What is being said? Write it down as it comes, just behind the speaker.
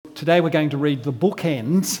Today we're going to read the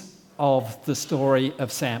bookends of the story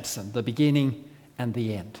of Samson, the beginning and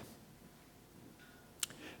the end.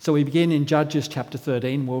 So we begin in Judges chapter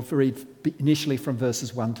 13. We'll read initially from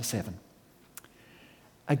verses 1 to 7.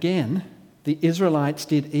 Again, the Israelites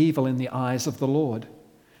did evil in the eyes of the Lord.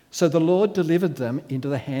 So the Lord delivered them into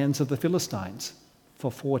the hands of the Philistines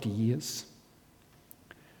for 40 years.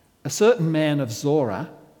 A certain man of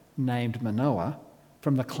Zorah, named Manoah,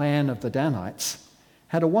 from the clan of the Danites,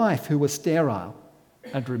 had a wife who was sterile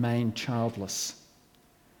and remained childless.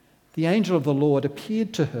 The angel of the Lord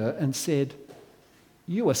appeared to her and said,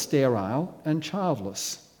 "You are sterile and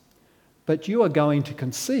childless, but you are going to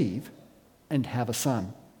conceive and have a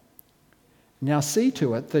son. Now see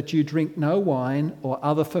to it that you drink no wine or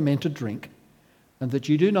other fermented drink, and that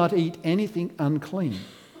you do not eat anything unclean,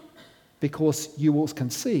 because you will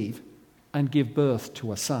conceive and give birth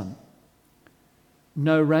to a son.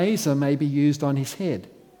 No razor may be used on his head,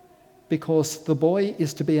 because the boy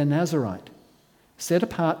is to be a Nazirite, set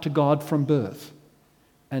apart to God from birth,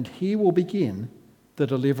 and he will begin the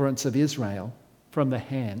deliverance of Israel from the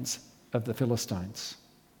hands of the Philistines."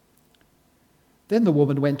 Then the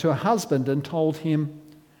woman went to her husband and told him,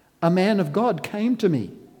 "A man of God came to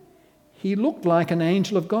me. He looked like an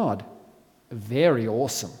angel of God, very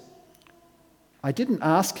awesome. I didn't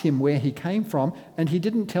ask him where he came from, and he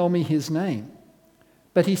didn't tell me his name.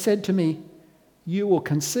 But he said to me, 'You will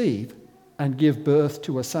conceive and give birth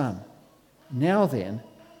to a son. Now then,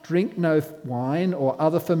 drink no wine or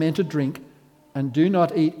other fermented drink, and do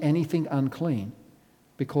not eat anything unclean,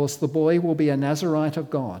 because the boy will be a Nazirite of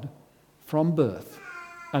God from birth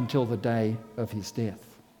until the day of his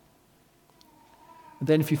death.'" And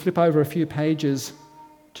then if you flip over a few pages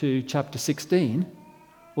to chapter 16,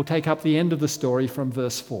 we'll take up the end of the story from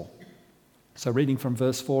verse 4. So reading from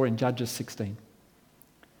verse 4 in Judges 16.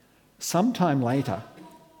 "Sometime later,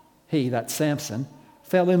 he," that's Samson,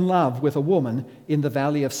 "fell in love with a woman in the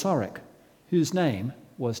valley of Sorek, whose name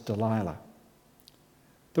was Delilah.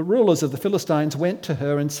 The rulers of the Philistines went to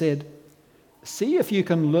her and said, 'See if you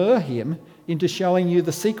can lure him into showing you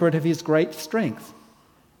the secret of his great strength,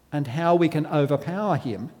 and how we can overpower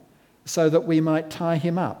him, so that we might tie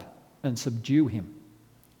him up and subdue him.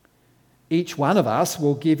 Each one of us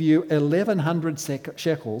will give you 1,100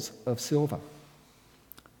 shekels of silver.'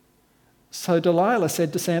 So Delilah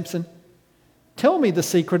said to Samson, 'Tell me the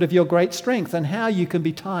secret of your great strength and how you can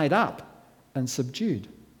be tied up and subdued.'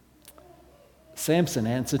 Samson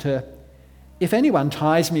answered her, 'If anyone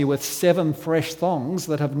ties me with 7 fresh thongs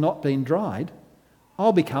that have not been dried,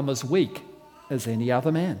 I'll become as weak as any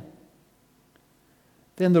other man.'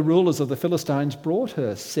 Then the rulers of the Philistines brought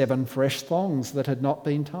her 7 fresh thongs that had not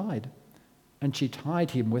been tied, and she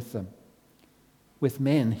tied him with them. With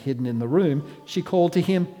men hidden in the room, she called to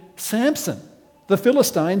him, 'Samson, the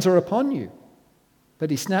Philistines are upon you.'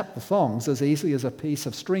 But he snapped the thongs as easily as a piece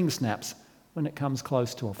of string snaps when it comes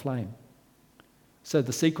close to a flame. So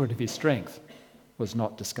the secret of his strength was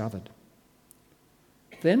not discovered.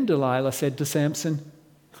 Then Delilah said to Samson,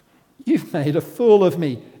 'You've made a fool of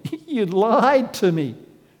me. You lied to me.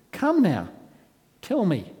 Come now, tell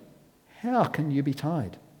me, how can you be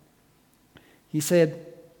tied?' He said,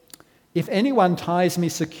 'If anyone ties me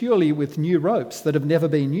securely with new ropes that have never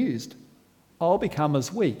been used, I'll become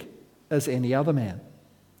as weak as any other man.'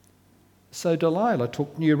 So Delilah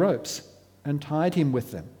took new ropes and tied him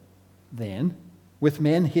with them. Then, with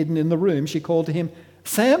men hidden in the room, she called to him,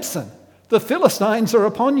 'Samson, the Philistines are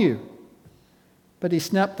upon you.' But he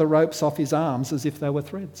snapped the ropes off his arms as if they were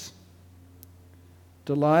threads.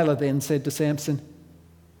 Delilah then said to Samson,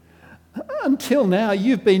 'Until now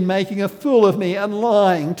you've been making a fool of me and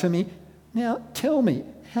lying to me. Now tell me,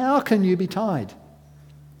 how can you be tied?'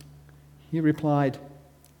 He replied,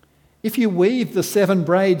 'If you weave the 7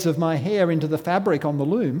 braids of my hair into the fabric on the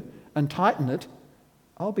loom and tighten it,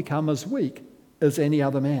 I'll become as weak as any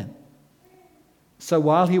other man.' So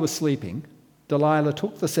while he was sleeping, Delilah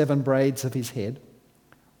took the 7 braids of his head,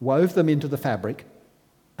 wove them into the fabric,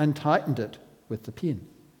 and tightened it with the pin.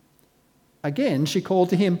 Again she called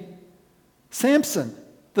to him, 'Samson,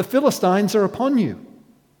 the Philistines are upon you.'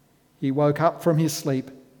 He woke up from his sleep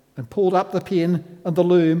and pulled up the pin and the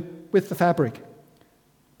loom with the fabric.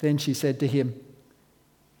 Then she said to him,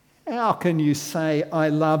 'How can you say I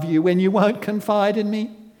love you when you won't confide in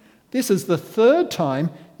me? This is the 3rd time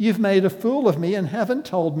you've made a fool of me and haven't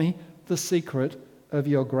told me the secret of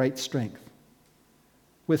your great strength.'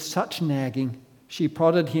 With such nagging, she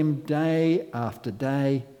prodded him day after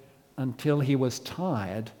day until he was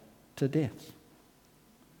tired to death.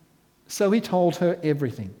 So he told her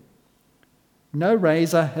everything. 'No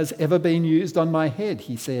razor has ever been used on my head,'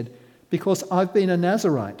 he said, 'because I've been a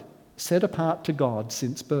Nazirite set apart to God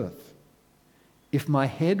since birth. If my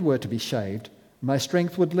head were to be shaved, my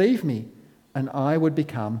strength would leave me, and I would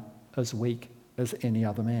become as weak as any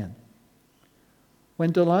other man."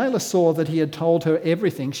 When Delilah saw that he had told her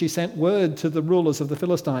everything, she sent word to the rulers of the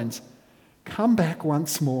Philistines, "Come back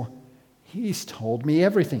once more. He's told me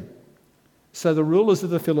everything." So the rulers of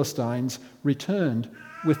the Philistines returned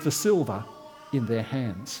with the silver in their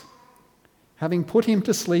hands. Having put him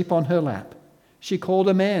to sleep on her lap, she called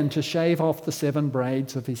a man to shave off the 7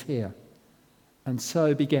 braids of his hair, and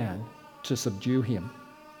so began to subdue him,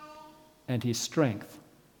 and his strength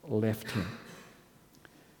left him.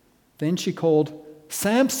 Then she called,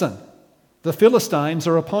 "Samson, the Philistines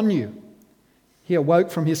are upon you." He awoke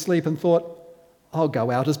from his sleep and thought, "I'll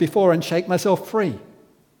go out as before and shake myself free."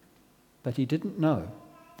 But he didn't know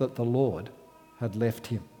that the Lord had left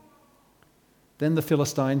him. Then the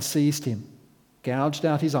Philistines seized him, gouged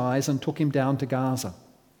out his eyes, and took him down to Gaza.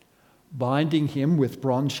 Binding him with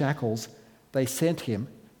bronze shackles, they sent him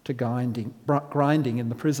to grinding in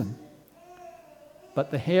the prison.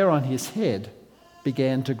 But the hair on his head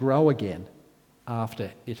began to grow again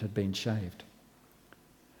after it had been shaved.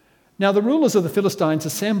 Now the rulers of the Philistines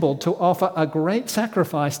assembled to offer a great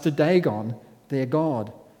sacrifice to Dagon, their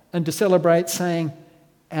god, and to celebrate, saying,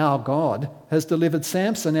 "Our God has delivered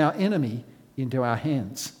Samson, our enemy, into our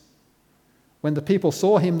hands." When the people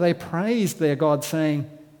saw him, they praised their God, saying,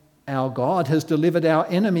 "Our God has delivered our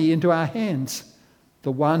enemy into our hands,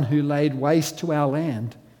 the one who laid waste to our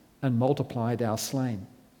land and multiplied our slain."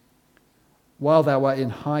 While they were in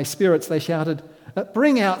high spirits, they shouted,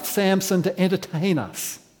 "Bring out Samson to entertain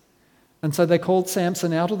us." And so they called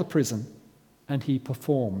Samson out of the prison, and he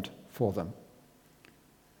performed for them.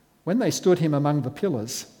 When they stood him among the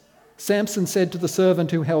pillars, Samson said to the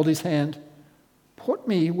servant who held his hand, "Put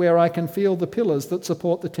me where I can feel the pillars that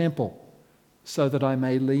support the temple, so that I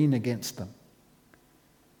may lean against them."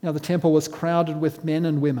 Now the temple was crowded with men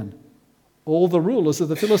and women. All the rulers of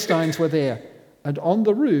the Philistines were there, and on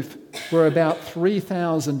the roof were about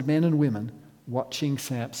 3,000 men and women watching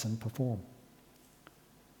Samson perform.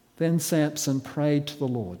 Then Samson prayed to the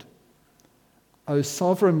Lord, "O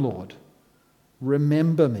sovereign Lord,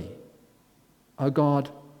 remember me. O God,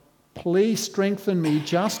 please strengthen me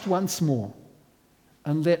just once more,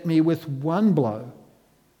 and let me with one blow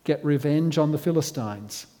get revenge on the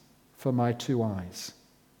Philistines for my 2 eyes."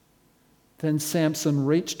 Then Samson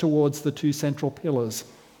reached towards the 2 central pillars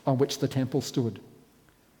on which the temple stood.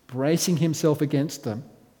 Bracing himself against them,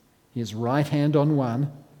 his right hand on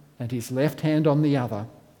one and his left hand on the other,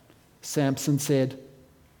 Samson said,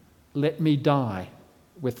 "Let me die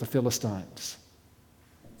with the Philistines."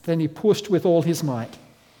 Then he pushed with all his might,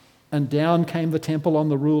 and down came the temple on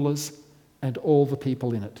the rulers and all the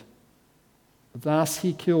people in it. Thus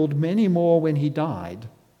he killed many more when he died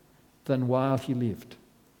than while he lived.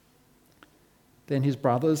 Then his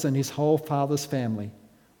brothers and his whole father's family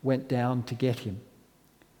went down to get him.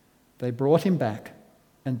 They brought him back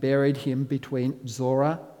and buried him between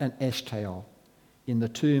Zorah and Eshtaol in the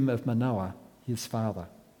tomb of Manoah, his father.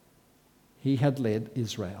 He had led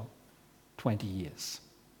Israel 20 years.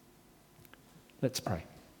 Let's pray.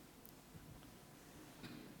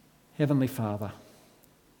 Heavenly Father,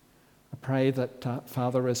 I pray that,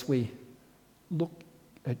 Father, as we look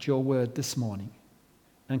at your word this morning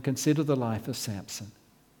and consider the life of Samson,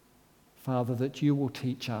 Father, that you will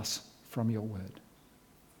teach us from your word.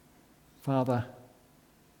 Father,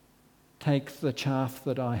 take the chaff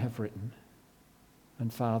that I have written,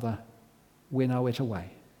 and Father, winnow it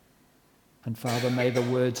away. And Father, may the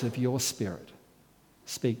words of your Spirit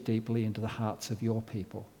speak deeply into the hearts of your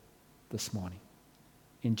people this morning.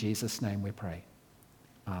 In Jesus' name we pray.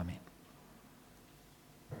 Amen.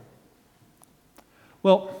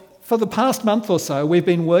 Well, for the past month or so, we've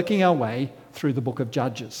been working our way through the book of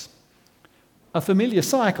Judges. A familiar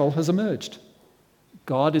cycle has emerged.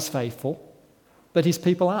 God is faithful, but his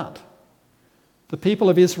people aren't. The people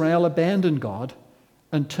of Israel abandon God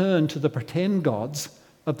and turn to the pretend gods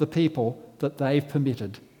of the people that they've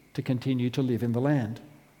permitted to continue to live in the land.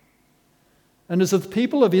 And as the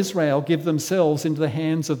people of Israel give themselves into the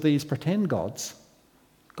hands of these pretend gods,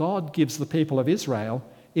 God gives the people of Israel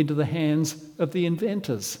into the hands of the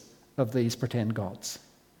inventors of these pretend gods.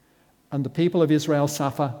 And the people of Israel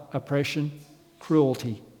suffer oppression,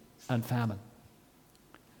 cruelty, and famine.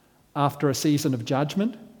 After a season of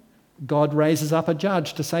judgment, God raises up a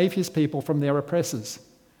judge to save his people from their oppressors.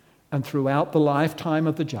 And throughout the lifetime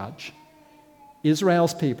of the judge,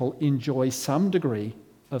 Israel's people enjoy some degree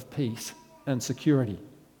of peace and security.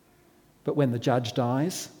 But when the judge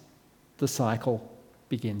dies, the cycle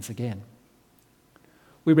begins again.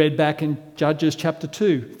 We read back in Judges chapter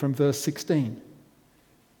 2 from verse 16.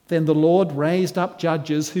 Then the Lord raised up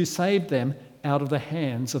judges who saved them out of the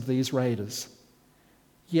hands of these raiders.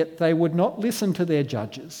 Yet they would not listen to their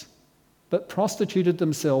judges, but prostituted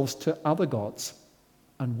themselves to other gods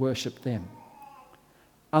and worshipped them.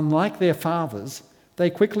 Unlike their fathers,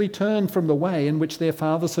 they quickly turned from the way in which their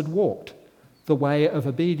fathers had walked, the way of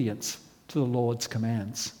obedience to the Lord's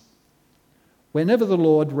commands. Whenever the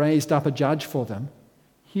Lord raised up a judge for them,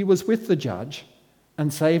 he was with the judge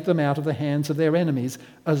and saved them out of the hands of their enemies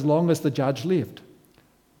as long as the judge lived.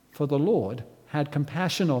 For the Lord had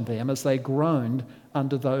compassion on them as they groaned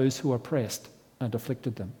under those who oppressed and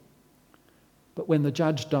afflicted them. But when the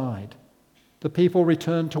judge died, the people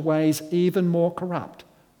returned to ways even more corrupt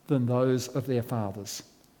than those of their fathers,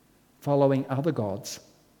 following other gods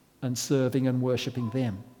and serving and worshipping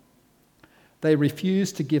them. They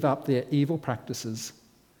refused to give up their evil practices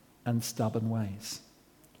and stubborn ways.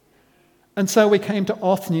 And so we came to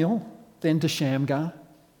Othniel, then to Shamgar.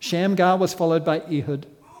 Shamgar was followed by Ehud,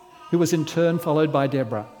 who was in turn followed by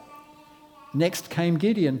Deborah. Next came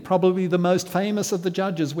Gideon, probably the most famous of the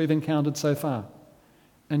judges we've encountered so far.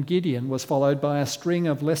 And Gideon was followed by a string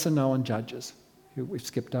of lesser-known judges, who we've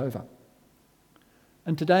skipped over.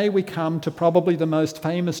 And today we come to probably the most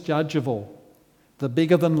famous judge of all, the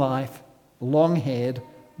bigger-than-life, long-haired,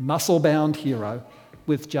 muscle-bound hero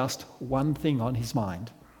with just one thing on his mind: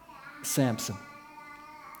 Samson.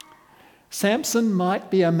 Samson might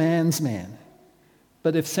be a man's man,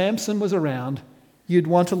 but if Samson was around, you'd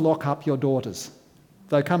want to lock up your daughters.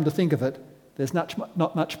 Though come to think of it, there's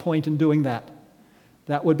not much point in doing that.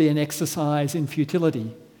 That would be an exercise in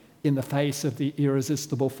futility in the face of the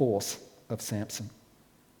irresistible force of Samson.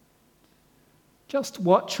 Just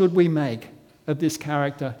what should we make of this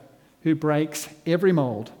character who breaks every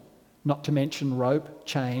mould, not to mention rope,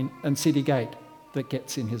 chain, and city gate that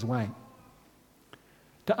gets in his way?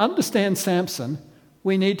 To understand Samson,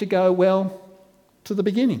 we need to go, well, to the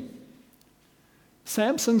beginning.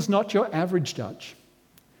 Samson's not your average judge.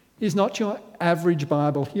 He's not your average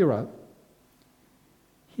Bible hero.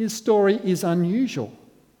 His story is unusual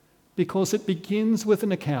because it begins with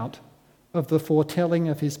an account of the foretelling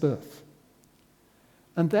of his birth.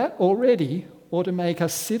 And that already ought to make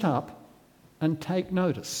us sit up and take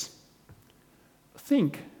notice.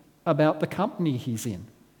 Think about the company he's in.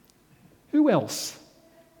 Who else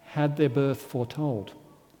had their birth foretold?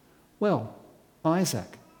 Well,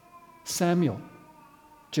 Isaac, Samuel,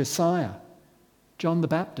 Josiah, John the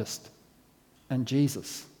Baptist, and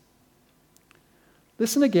Jesus.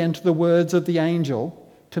 Listen again to the words of the angel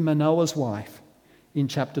to Manoah's wife in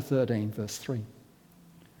chapter 13, verse 3.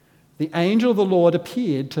 The angel of the Lord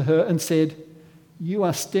appeared to her and said, "You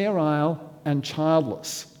are sterile and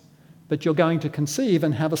childless, but you're going to conceive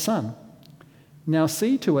and have a son. Now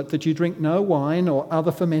see to it that you drink no wine or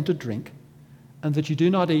other fermented drink, and that you do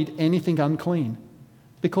not eat anything unclean,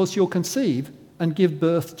 because you'll conceive and give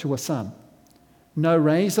birth to a son. No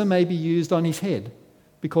razor may be used on his head,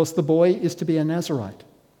 because the boy is to be a Nazirite,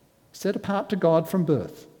 set apart to God from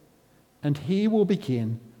birth, and he will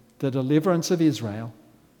begin the deliverance of Israel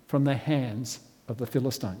from the hands of the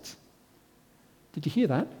Philistines." Did you hear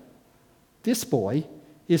that? This boy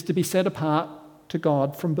is to be set apart to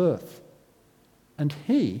God from birth, and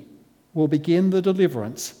he will begin the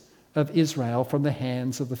deliverance of Israel from the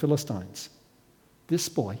hands of the Philistines. This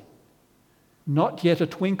boy, not yet a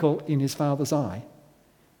twinkle in his father's eye,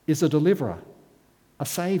 is a deliverer, a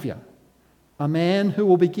saviour, a man who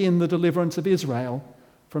will begin the deliverance of Israel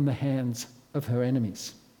from the hands of her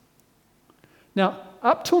enemies. Now,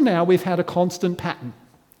 up till now, we've had a constant pattern.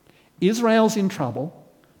 Israel's in trouble.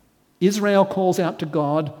 Israel calls out to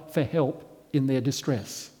God for help in their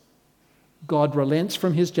distress. God relents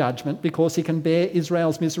from his judgment because he can bear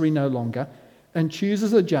Israel's misery no longer and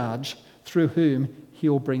chooses a judge through whom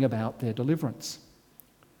he'll bring about their deliverance.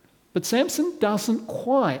 But Samson doesn't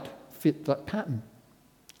quite fit that pattern.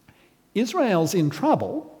 Israel's in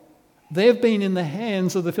trouble. They've been in the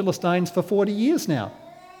hands of the Philistines for 40 years now.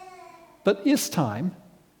 But this time,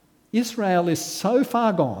 Israel is so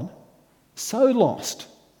far gone, so lost,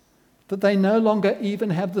 that they no longer even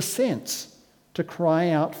have the sense to cry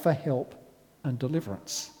out for help and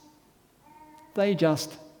deliverance. They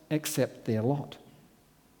just accept their lot.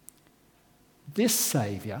 This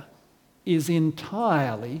Saviour is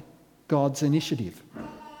entirely God's initiative.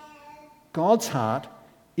 God's heart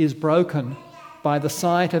is broken by the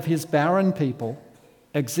sight of his barren people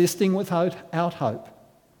existing without hope,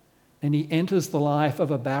 and he enters the life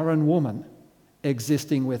of a barren woman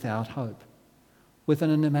existing without hope with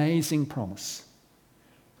an amazing promise.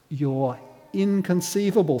 Your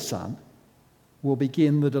inconceivable son will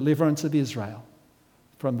begin the deliverance of Israel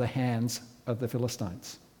from the hands of the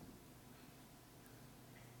Philistines.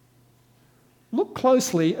 Look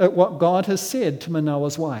closely at what God has said to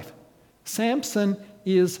Manoah's wife. Samson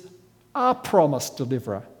is a promised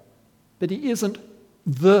deliverer, but he isn't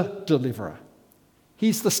the deliverer.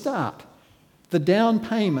 He's the start, the down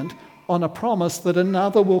payment on a promise that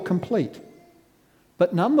another will complete.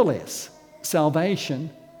 But nonetheless, salvation,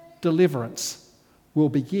 deliverance will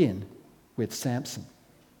begin with Samson.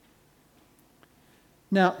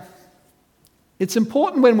 Now, it's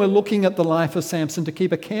important when we're looking at the life of Samson to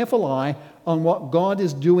keep a careful eye on what God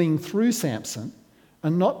is doing through Samson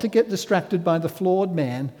and not to get distracted by the flawed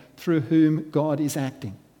man through whom God is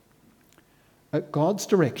acting. At God's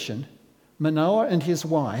direction, Manoah and his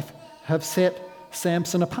wife have set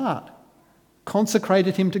Samson apart,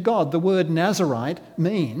 consecrated him to God. The word Nazarite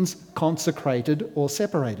means consecrated or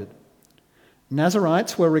separated.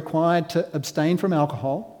 Nazarites were required to abstain from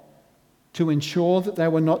alcohol, to ensure that they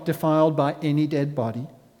were not defiled by any dead body,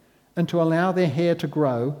 and to allow their hair to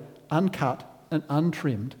grow uncut and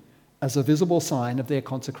untrimmed as a visible sign of their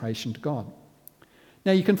consecration to God.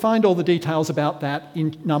 Now, you can find all the details about that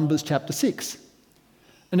in Numbers chapter 6.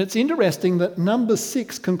 And it's interesting that Numbers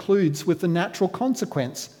 6 concludes with the natural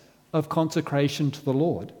consequence of consecration to the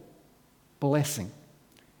Lord, blessing.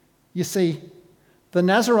 You see, the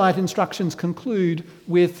Nazarite instructions conclude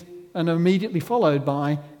with and immediately followed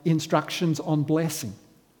by instructions on blessing.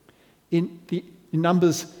 In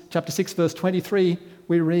Numbers chapter 6, verse 23,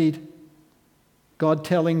 we read God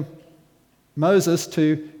telling Moses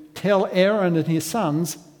to tell Aaron and his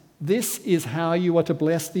sons, "This is how you are to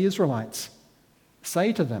bless the Israelites.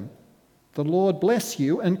 Say to them, the Lord bless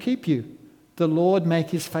you and keep you. The Lord make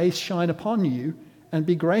his face shine upon you and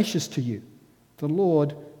be gracious to you. The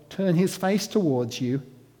Lord turn his face towards you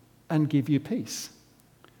and give you peace."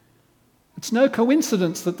 It's no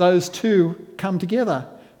coincidence that those two come together.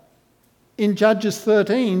 In Judges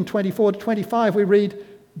 13, 24 to 25, we read,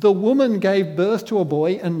 "The woman gave birth to a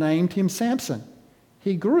boy and named him Samson.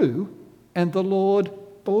 He grew, and the Lord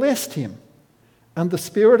blessed him. And the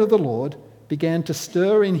Spirit of the Lord began to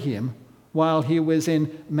stir in him while he was in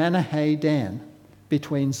Manahadan,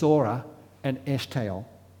 between Zorah and Eshtaol."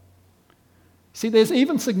 See, there's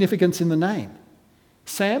even significance in the name.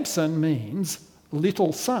 Samson means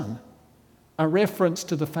little son, a reference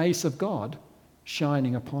to the face of God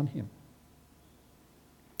shining upon him.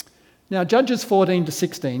 Now, Judges 14 to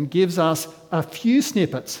 16 gives us a few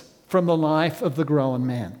snippets from the life of the grown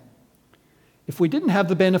man. If we didn't have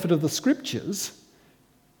the benefit of the Scriptures'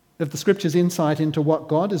 insight into what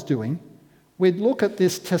God is doing, we'd look at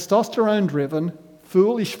this testosterone-driven,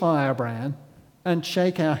 foolish firebrand and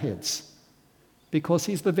shake our heads, because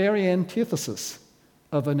he's the very antithesis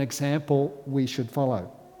of an example we should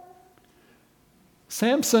follow.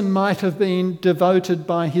 Samson might have been devoted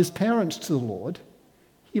by his parents to the Lord.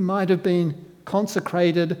 He might have been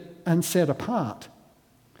consecrated and set apart.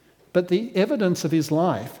 But the evidence of his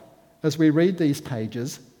life, as we read these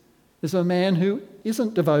pages, is a man who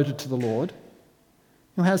isn't devoted to the Lord,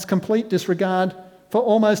 who has complete disregard for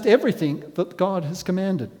almost everything that God has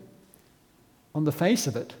commanded. On the face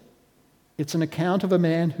of it, it's an account of a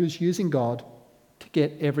man who's using God to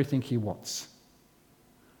get everything he wants.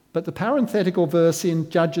 But the parenthetical verse in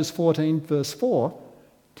Judges 14, verse 4,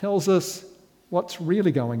 tells us what's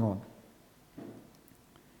really going on.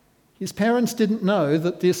 His parents didn't know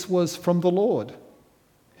that this was from the Lord,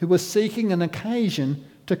 who was seeking an occasion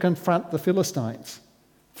to confront the Philistines,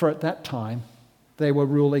 for at that time they were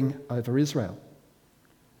ruling over Israel.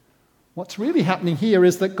 What's really happening here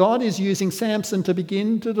is that God is using Samson to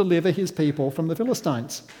begin to deliver his people from the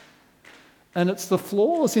Philistines. And it's the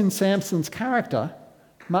flaws in Samson's character,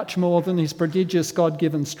 much more than his prodigious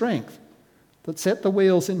God-given strength, that set the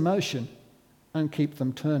wheels in motion and keep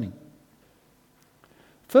them turning.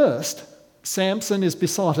 First, Samson is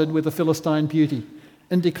besotted with a Philistine beauty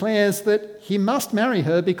and declares that he must marry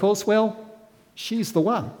her because, well, she's the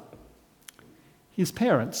one. His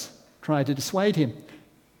parents try to dissuade him.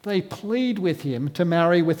 They plead with him to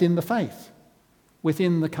marry within the faith,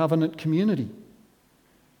 within the covenant community.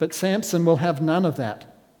 But Samson will have none of that,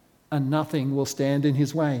 and nothing will stand in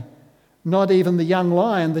his way, not even the young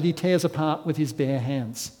lion that he tears apart with his bare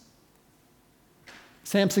hands.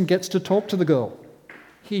 Samson gets to talk to the girl.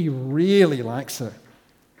 He really likes her.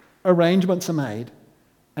 Arrangements are made,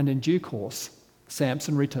 and in due course,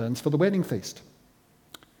 Samson returns for the wedding feast.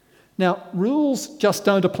 Now, rules just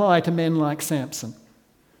don't apply to men like Samson.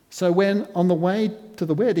 So when, on the way to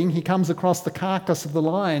the wedding, he comes across the carcass of the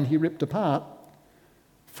lion he ripped apart,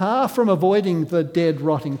 far from avoiding the dead,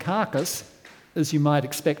 rotting carcass, as you might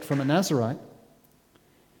expect from a Nazarite,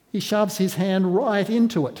 He shoves his hand right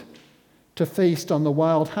into it to feast on the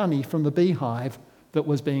wild honey from the beehive that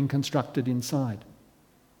was being constructed inside.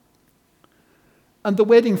 And the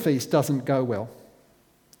wedding feast doesn't go well.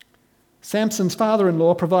 Samson's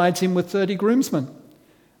father-in-law provides him with 30 groomsmen,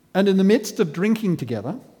 and in the midst of drinking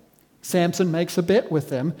together, Samson makes a bet with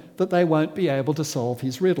them that they won't be able to solve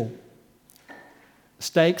his riddle.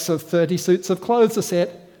 Stakes of 30 suits of clothes are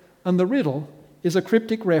set, and the riddle is a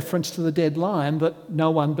cryptic reference to the dead lion that no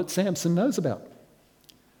one but Samson knows about.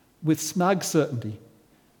 With smug certainty,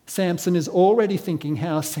 Samson is already thinking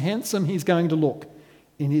how handsome he's going to look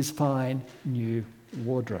in his fine new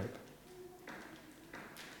wardrobe.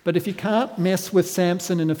 But if you can't mess with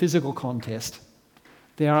Samson in a physical contest,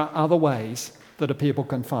 there are other ways that a people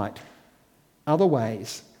can fight, other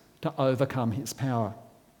ways to overcome his power.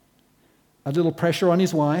 A little pressure on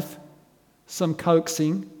his wife, some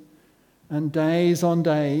coaxing, and days on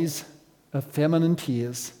days of feminine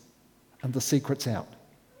tears, and the secret's out.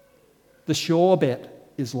 The sure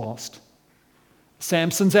bet is lost.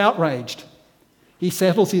 Samson's outraged. He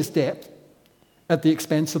settles his debt at the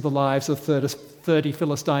expense of the lives of 30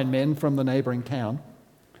 Philistine men from the neighbouring town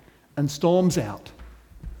and storms out,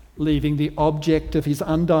 leaving the object of his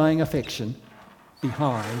undying affection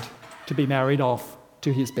behind to be married off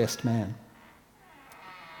to his best man.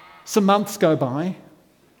 Some months go by.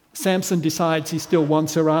 Samson decides he still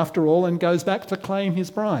wants her after all and goes back to claim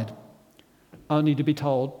his bride, only to be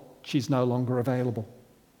told she's no longer available.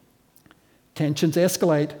 Tensions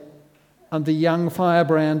escalate, and the young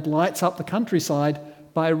firebrand lights up the countryside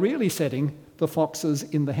by really setting the foxes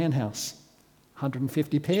in the henhouse.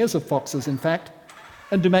 150 pairs of foxes, in fact,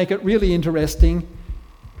 and to make it really interesting,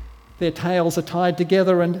 their tails are tied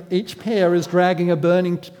together and each pair is dragging a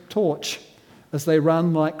burning torch as they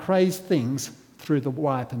run like crazed things through the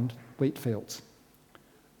ripened wheat fields.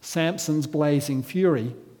 Samson's blazing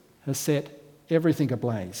fury has set everything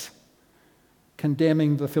ablaze,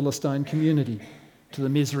 condemning the Philistine community to the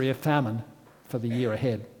misery of famine for the year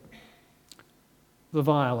ahead. The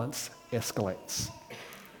violence escalates.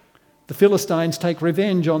 The Philistines take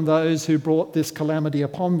revenge on those who brought this calamity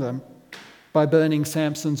upon them by burning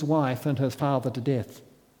Samson's wife and her father to death.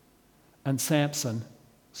 And Samson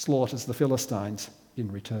slaughters the Philistines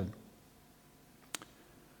in return.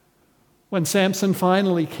 When Samson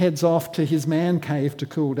finally heads off to his man cave to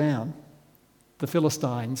cool down, the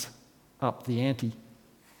Philistines up the ante.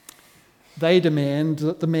 They demand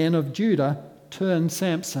that the men of Judah turn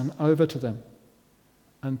Samson over to them.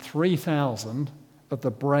 And 3,000 of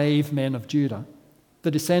the brave men of Judah,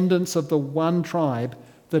 the descendants of the one tribe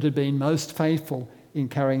that had been most faithful in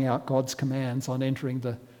carrying out God's commands on entering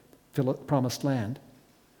the promised land,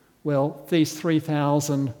 well, these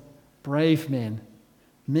 3,000 brave men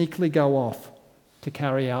meekly go off to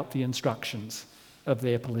carry out the instructions of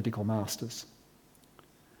their political masters.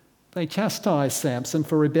 They chastise Samson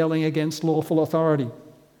for rebelling against lawful authority,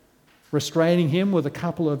 restraining him with a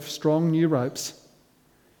couple of strong new ropes,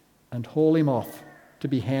 and haul him off to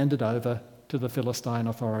be handed over to the Philistine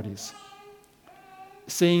authorities.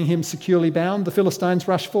 Seeing him securely bound, the Philistines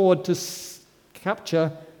rush forward to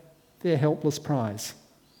capture their helpless prize.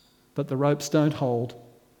 But the ropes don't hold.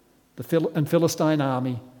 The Philistine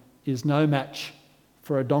army is no match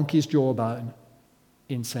for a donkey's jawbone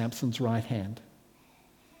in Samson's right hand.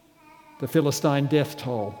 The Philistine death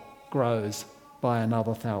toll grows by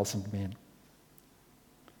another 1,000 men.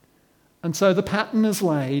 And so the pattern is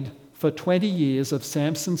laid for 20 years of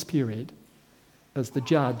Samson's period as the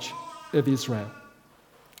judge of Israel.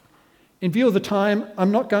 In view of the time,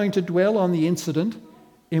 I'm not going to dwell on the incident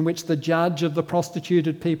in which the judge of the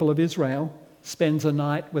prostituted people of Israel spends a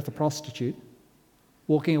night with a prostitute,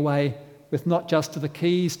 walking away with not just the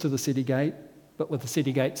keys to the city gate, but with the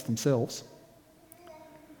city gates themselves.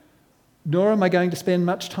 Nor am I going to spend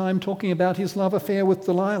much time talking about his love affair with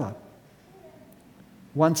Delilah.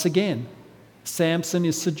 Once again, Samson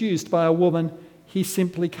is seduced by a woman he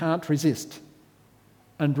simply can't resist,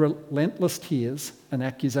 and relentless tears and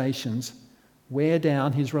accusations wear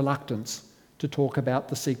down his reluctance to talk about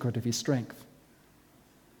the secret of his strength.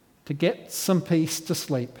 To get some peace to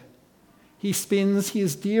sleep, he spins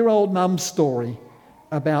his dear old mum's story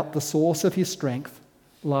about the source of his strength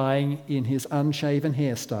lying in his unshaven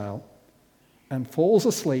hairstyle, and falls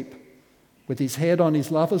asleep with his head on his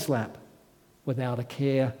lover's lap without a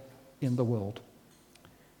care in the world.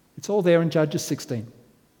 It's all there in Judges 16.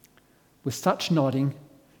 With such nodding,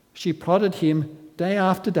 she prodded him day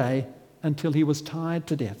after day until he was tired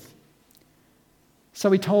to death. So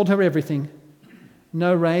he told her everything.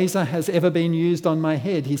 No razor has ever been used on my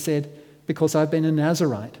head, he said, because I've been a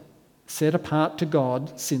Nazirite, set apart to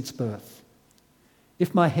God since birth.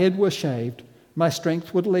 If my head were shaved, my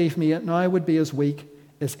strength would leave me, and I would be as weak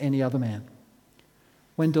as any other man."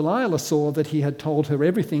 When Delilah saw that he had told her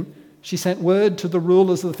everything, she sent word to the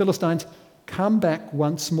rulers of the Philistines, "Come back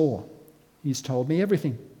once more. He's told me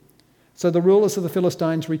everything." So the rulers of the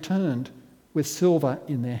Philistines returned with silver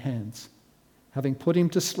in their hands. Having put him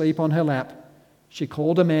to sleep on her lap, she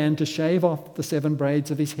called a man to shave off the 7 braids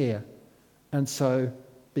of his hair, and so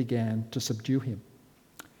began to subdue him.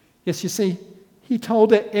 Yes, you see, he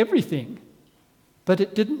told her everything, but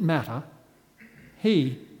it didn't matter.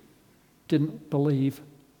 He didn't believe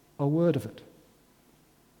a word of it.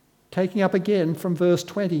 Taking up again from verse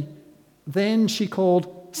 20, "Then she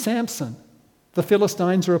called, 'Samson, the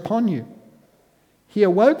Philistines are upon you.' He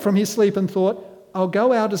awoke from his sleep and thought, 'I'll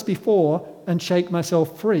go out as before and shake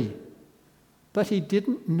myself free.' But he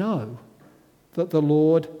didn't know that the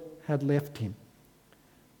Lord had left him.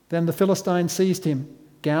 Then the Philistines seized him,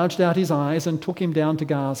 gouged out his eyes, and took him down to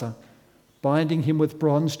Gaza. Binding him with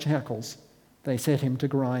bronze shackles, they set him to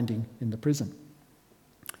grinding in the prison."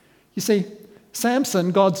 You see,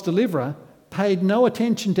 Samson, God's deliverer, paid no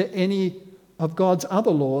attention to any of God's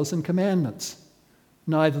other laws and commandments,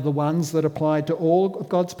 neither the ones that applied to all of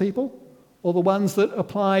God's people or the ones that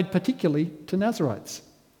applied particularly to Nazarites.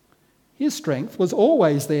 His strength was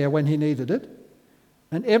always there when he needed it,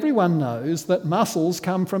 and everyone knows that muscles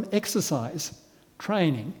come from exercise,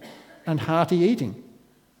 training, and hearty eating,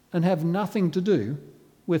 and have nothing to do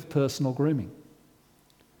with personal grooming.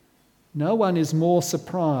 No one is more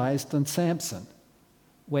surprised than Samson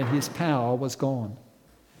when his power was gone.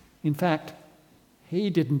 In fact, he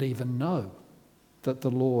didn't even know that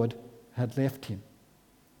the Lord had left him.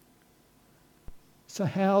 So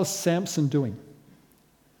how's Samson doing?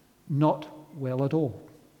 Not well at all.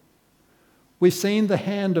 We've seen the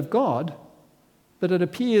hand of God, but it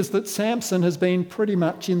appears that Samson has been pretty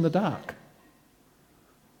much in the dark.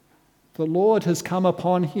 The Lord has come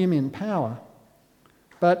upon him in power,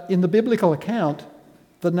 but in the biblical account,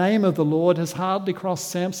 the name of the Lord has hardly crossed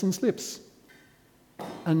Samson's lips.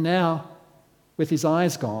 And now, with his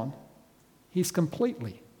eyes gone, he's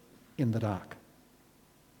completely in the dark.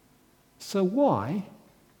 So why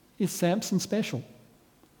is Samson special?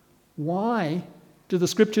 Why do the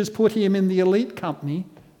scriptures put him in the elite company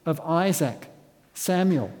of Isaac,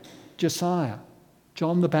 Samuel, Josiah,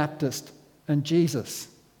 John the Baptist, and Jesus,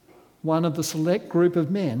 one of the select group of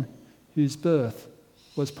men whose birth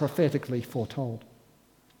was prophetically foretold?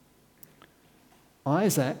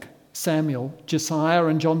 Isaac, Samuel, Josiah,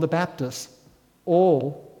 and John the Baptist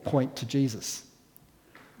all point to Jesus.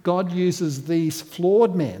 God uses these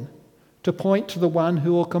flawed men to point to the one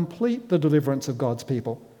who will complete the deliverance of God's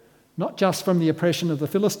people, not just from the oppression of the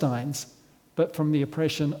Philistines, but from the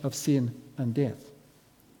oppression of sin and death.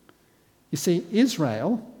 You see,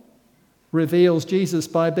 Israel reveals Jesus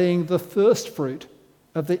by being the first fruit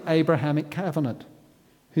of the Abrahamic covenant,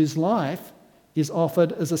 whose life is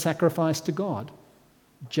offered as a sacrifice to God,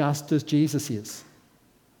 just as Jesus is.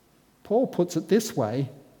 Paul puts it this way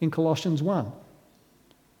in Colossians 1.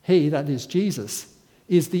 He, that is Jesus,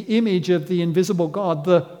 is the image of the invisible God,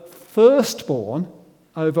 the firstborn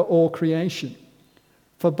over all creation.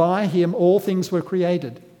 For by him all things were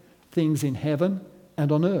created, things in heaven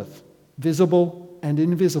and on earth, visible and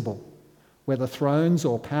invisible, whether thrones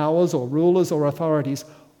or powers or rulers or authorities,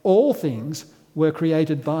 all things were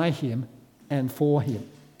created by him and for him.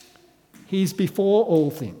 He's before all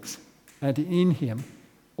things, and in him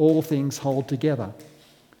all things hold together.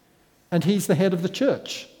 And he's the head of the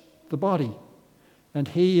church, the body, and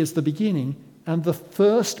he is the beginning and the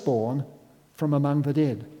firstborn from among the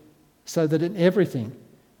dead, so that in everything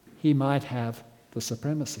he might have the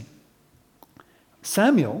supremacy.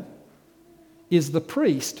 Samuel is the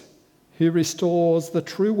priest who restores the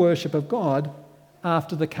true worship of God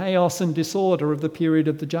after the chaos and disorder of the period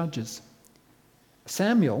of the judges.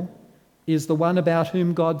 Samuel is the one about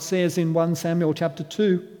whom God says in 1 Samuel chapter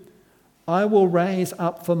 2, "I will raise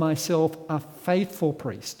up for myself a faithful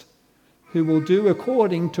priest who will do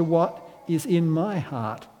according to what is in my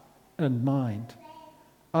heart and mind.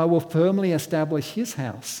 I will firmly establish his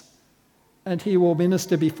house, and he will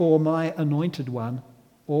minister before my anointed one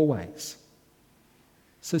always."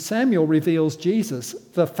 So Samuel reveals Jesus,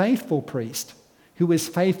 the faithful priest, who is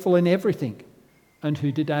faithful in everything and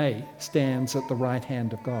who today stands at the right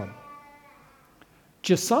hand of God.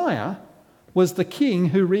 Josiah was the king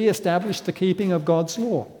who re-established the keeping of God's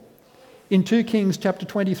law. In 2 Kings chapter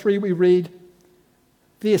 23 we read,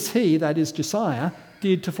 "This he," that is Josiah,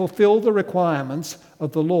 "did to fulfill the requirements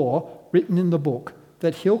of the law written in the book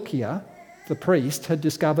that Hilkiah, the priest, had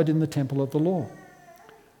discovered in the temple of the law.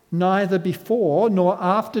 Neither before nor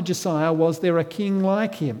after Josiah was there a king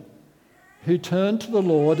like him, who turned to the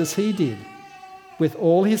Lord as he did, with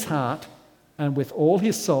all his heart and with all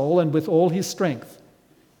his soul and with all his strength,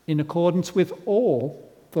 in accordance with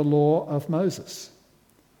all the law of Moses.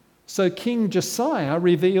 So King Josiah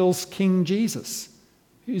reveals King Jesus,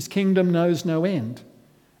 whose kingdom knows no end,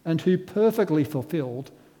 and who perfectly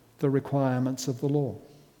fulfilled the requirements of the law.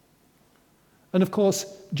 And of course,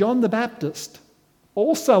 John the Baptist,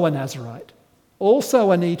 also a Nazarite,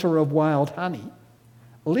 also an eater of wild honey,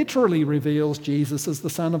 literally reveals Jesus as the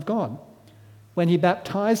Son of God when he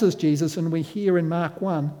baptizes Jesus, and we hear in Mark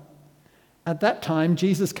 1, at that time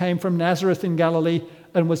Jesus came from Nazareth in Galilee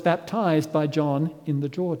and was baptized by John in the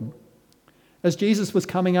Jordan. As Jesus was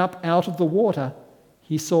coming up out of the water,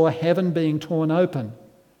 he saw heaven being torn open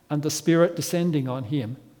and the Spirit descending on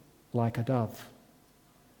him like a dove.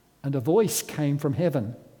 And a voice came from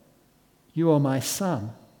heaven, "You are my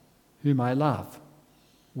Son, whom I love.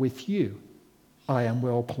 With you I am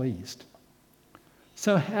well pleased."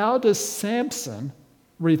 So how does Samson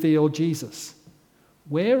reveal Jesus?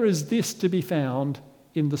 Where is this to be found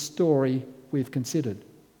in the story we've considered?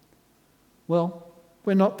 Well,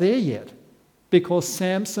 we're not there yet, because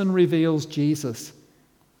Samson reveals Jesus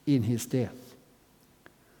in his death.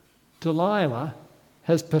 Delilah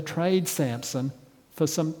has betrayed Samson for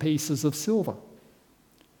some pieces of silver.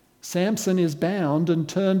 Samson is bound and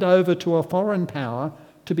turned over to a foreign power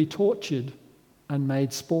to be tortured and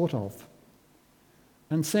made sport of.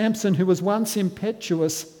 And Samson, who was once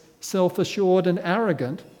impetuous, self-assured and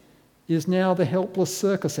arrogant, is now the helpless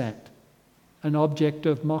circus act, an object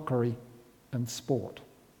of mockery and sport.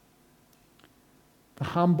 The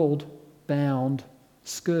humbled, bound,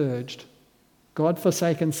 scourged,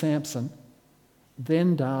 God-forsaken Samson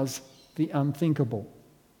then does the unthinkable,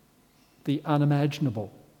 the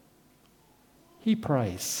unimaginable. He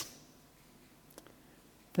prays.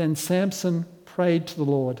 Then Samson prayed to the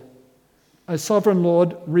Lord, "O sovereign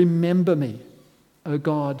Lord, remember me. O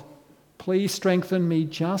God, please strengthen me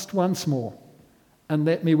just once more, and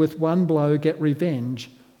let me with one blow get revenge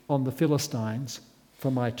on the Philistines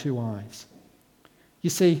for my 2 eyes." You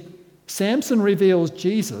see, Samson reveals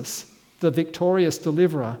Jesus, the victorious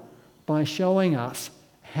deliverer, by showing us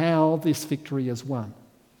how this victory is won.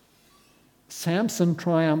 Samson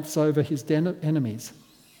triumphs over his enemies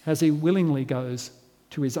as he willingly goes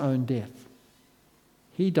to his own death.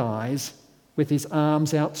 He dies with his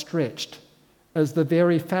arms outstretched as the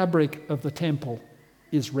very fabric of the temple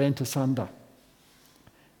is rent asunder.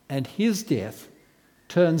 And his death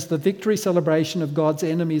turns the victory celebration of God's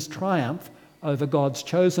enemies' triumph over God's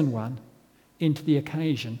chosen one into the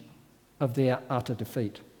occasion of their utter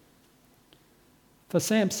defeat. For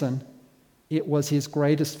Samson, it was his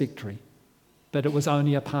greatest victory, but it was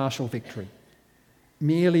only a partial victory,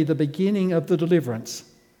 merely the beginning of the deliverance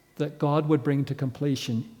that God would bring to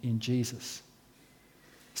completion in Jesus.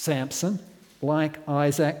 Samson, like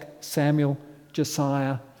Isaac, Samuel,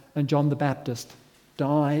 Josiah, and John the Baptist,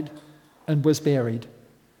 died and was buried,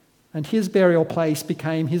 and his burial place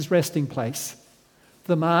became his resting place,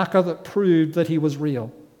 the marker that proved that he was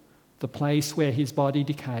real, the place where his body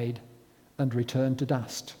decayed and returned to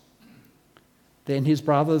dust. Then his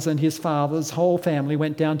brothers and his father's whole family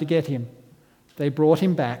went down to get him. They brought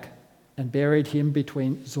him back and buried him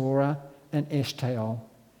between Zorah and Eshtaol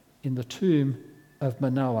in the tomb of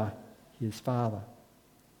Manoah, his father.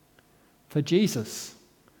 For Jesus,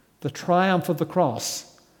 the triumph of the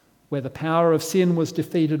cross, where the power of sin was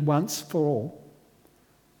defeated once for all,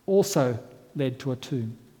 also led to a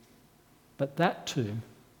tomb. But that tomb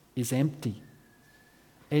is empty.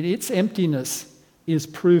 And its emptiness is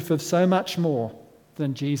proof of so much more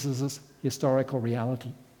than Jesus' historical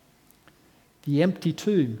reality. The empty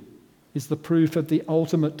tomb is the proof of the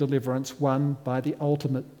ultimate deliverance won by the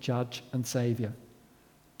ultimate judge and saviour,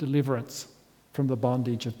 deliverance from the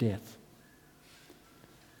bondage of death.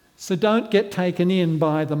 So don't get taken in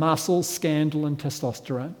by the muscles, scandal and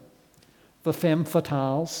testosterone, the femme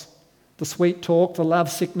fatales, the sweet talk, the love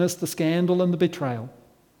sickness, the scandal and the betrayal.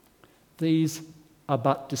 These are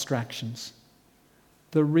but distractions.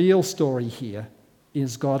 The real story here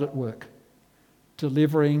is God at work,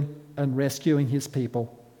 delivering and rescuing his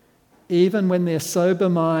people, even when they're so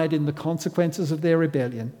bemired in the consequences of their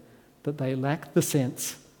rebellion that they lack the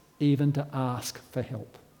sense even to ask for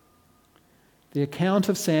help. The account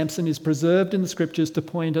of Samson is preserved in the scriptures to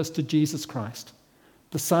point us to Jesus Christ,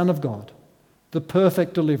 the Son of God, the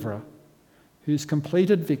perfect deliverer, whose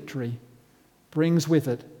completed victory brings with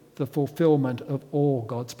it the fulfillment of all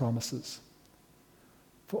God's promises.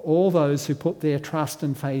 For all those who put their trust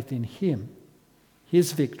and faith in him,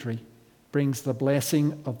 his victory brings the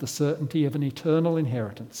blessing of the certainty of an eternal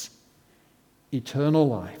inheritance, eternal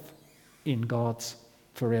life in God's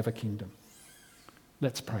forever kingdom.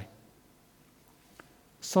 Let's pray.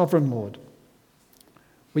 Sovereign Lord,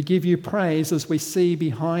 we give you praise as we see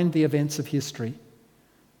behind the events of history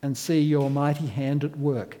and see your mighty hand at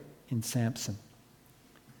work in Samson.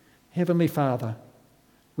 Heavenly Father,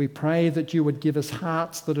 we pray that you would give us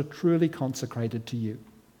hearts that are truly consecrated to you,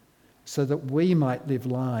 so that we might live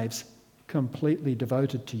lives completely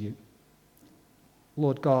devoted to you.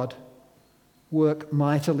 Lord God, work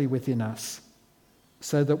mightily within us,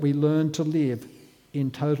 so that we learn to live in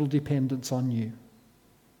total dependence on you,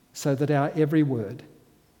 so that our every word,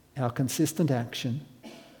 our consistent action,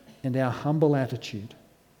 and our humble attitude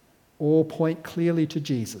all point clearly to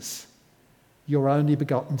Jesus, your only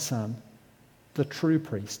begotten Son, the true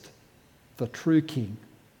priest, the true King,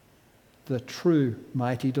 the true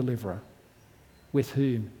mighty deliverer, with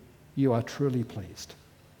whom you are truly pleased.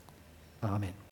 Amen.